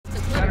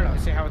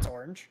See how it's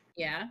orange?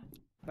 Yeah.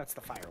 That's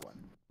the fire one.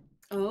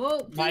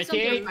 Oh,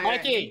 Mikey.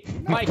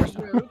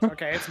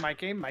 Okay, it's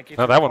Mikey. Mikey.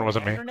 No, that one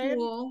wasn't me.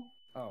 Cool.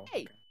 Oh.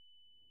 Hey. Okay.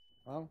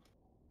 Well,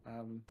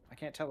 I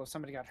can't tell if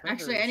somebody got hurt.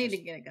 Actually, I need to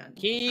get a gun.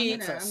 He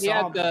It's a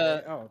had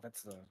the. Oh,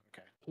 that's the.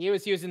 Okay. He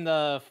was using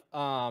the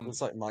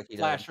Looks like Mikey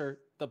flasher,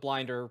 the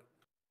blinder,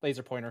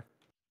 laser pointer.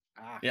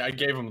 Ah, Yeah, I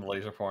gave him the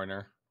laser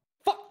pointer.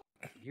 Fuck.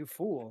 you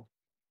fool.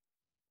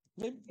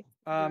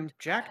 died.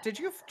 Jack, did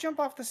you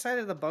jump off the side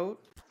of the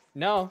boat?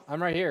 No,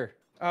 I'm right here.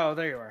 Oh,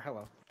 there you are.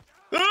 Hello.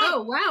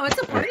 Oh wow,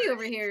 it's a party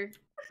over here.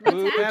 What's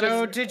happening?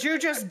 Beto, did you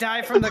just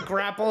die from the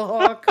grapple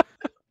hook?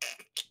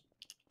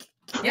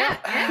 Yeah,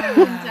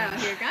 everyone's out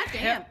here.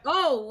 Goddamn.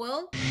 Oh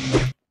well.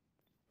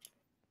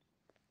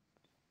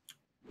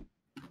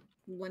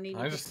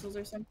 180 pixels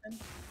or something.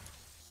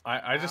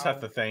 I just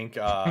have to thank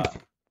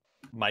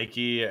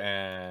Mikey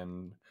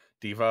and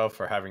Devo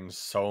for having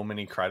so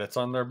many credits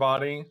on their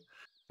body.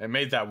 It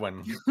made that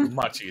one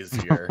much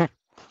easier.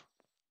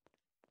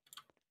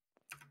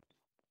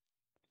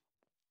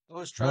 I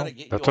was trying to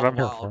get That's you what all I'm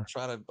here wild, for.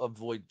 trying to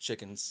avoid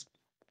chickens.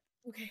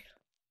 Okay.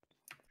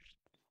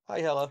 Hi,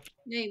 Hella.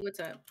 Hey, what's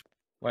up?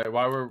 Wait,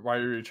 why were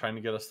you trying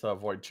to get us to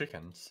avoid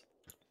chickens?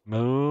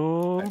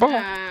 Moon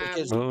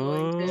Because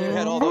Moon you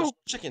had all those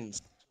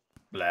chickens.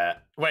 Blah.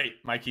 Wait,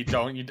 Mikey,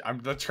 don't you? I'm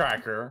the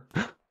tracker.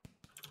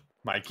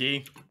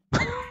 Mikey.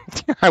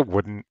 I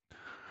wouldn't.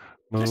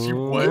 Yes, you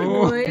would.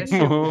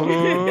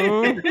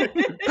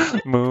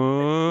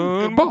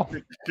 Moon ball.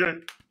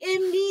 Good.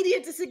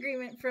 Immediate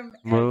disagreement from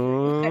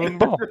Moon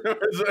ball.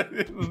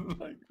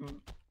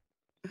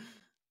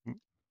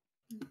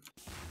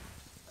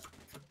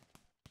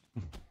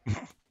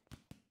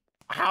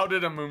 How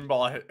did a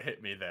moonball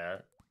hit me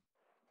there?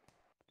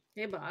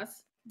 Hey,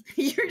 boss.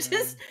 You're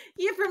just,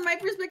 from my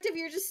perspective,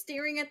 you're just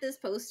staring at this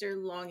poster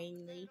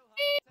longingly.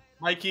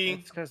 Mikey,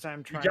 because I'm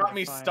you trying got to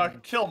me find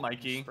stuck. Kill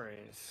Mikey.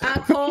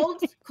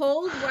 Cold,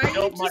 why are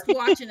you just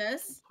watching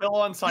us? Kill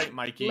on sight,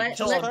 Mikey. Let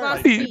Kill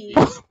boss Please, be.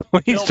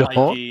 please Kill don't.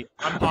 Mikey.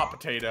 I'm hot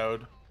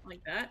potatoed.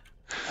 Like that.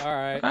 All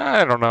right.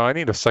 I don't know. I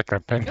need a second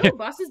opinion. No,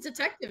 boss is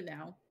detective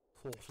now.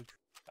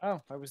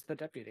 Oh, I was the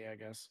deputy, I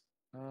guess.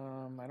 I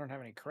don't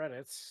have any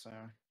credits, so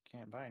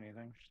can't buy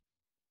anything.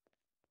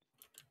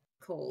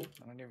 Cold.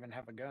 I don't even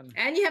have a gun.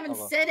 And you haven't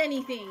Hello. said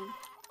anything.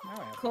 Now I have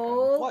a gun.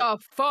 Cold. What? Oh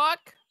fuck!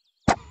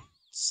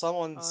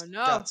 Someone's Oh,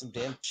 no. got some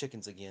damn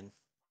chickens again.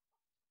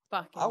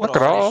 Fuck. I would Look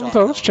at already all shot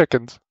those Hella.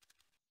 chickens.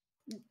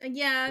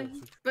 Yeah,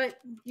 but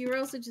you're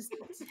also just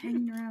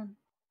hanging around.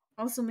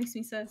 Also makes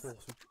me sus.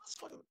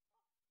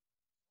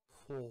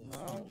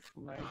 No,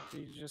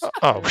 Mikey just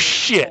Oh, killed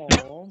shit.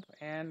 Cold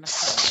and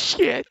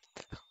Shit.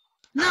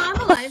 No,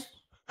 I'm alive.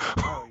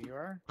 Oh, you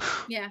are?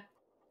 Yeah,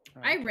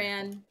 Oh, I okay.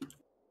 ran.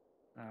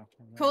 Oh, well,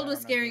 Cold I was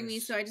don't know scaring if me,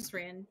 there's- so I just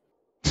ran.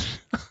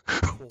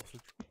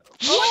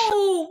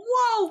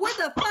 Whoa! What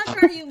the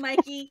fuck are you,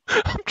 Mikey?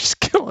 I'm just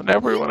killing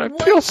everyone. You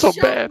I feel so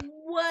one-shot bad.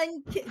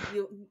 One kid,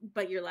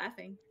 but you're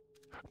laughing.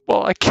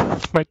 Well, I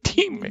killed my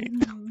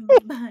teammate.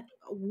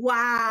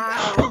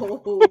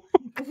 Wow!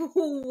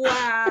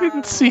 Wow! I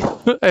didn't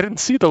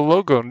see the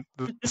logo,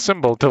 the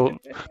symbol, till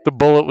the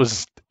bullet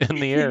was in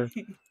the air.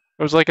 It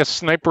was like a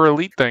sniper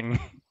elite thing.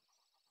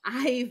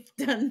 I've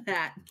done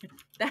that.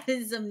 That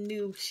is some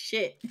new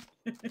shit.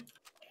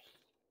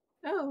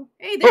 Oh,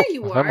 hey, there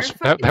you are. I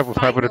would have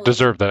Finally.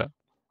 deserved that.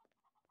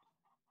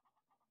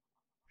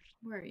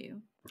 Where are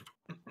you?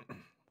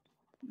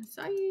 I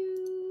saw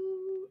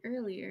you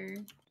earlier.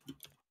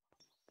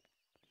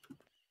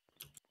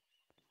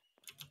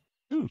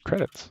 Ooh,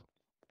 credits.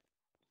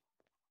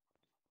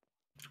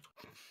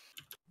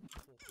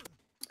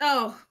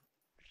 Oh,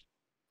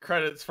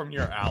 Credits from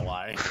your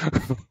ally.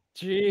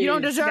 Jeez. You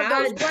don't deserve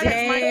those God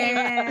credits, Mikey.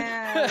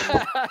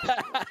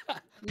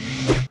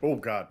 damn. Oh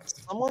God!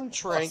 Someone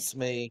tranked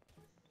me.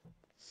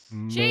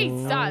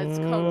 Jesus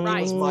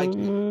Christ. Mikey.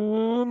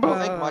 Moon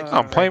I think Mikey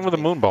I'm playing with a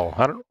tranked me. moon ball.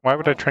 Why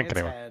would I Oh, trank it's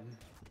anyone? head.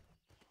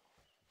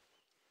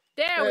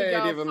 There we Hey,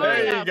 go. Diva, Fire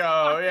There you up. go.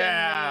 Fucking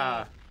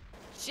Yeah.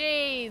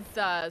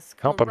 Jesus.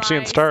 Help, I'm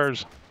seeing Christ.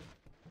 stars.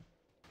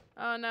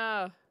 Oh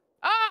no.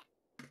 Ah!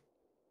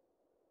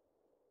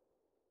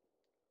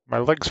 My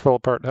legs fell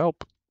apart.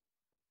 Help.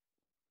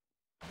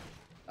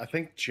 I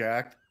think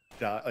Jack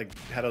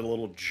had a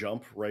little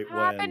jump right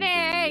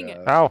Happening!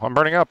 when Ow, I'm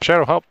burning up.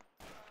 Shadow, help.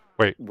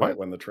 Wait, what?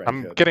 when the train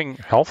I'm hit. getting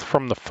health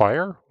from the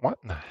fire? What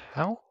in the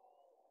hell?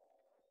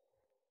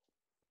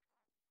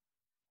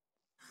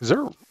 Is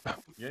there...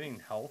 Getting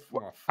health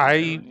from a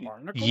I...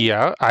 barnacle?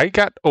 Yeah, I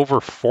got over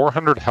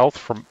 400 health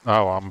from...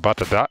 Oh, I'm about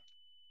to die.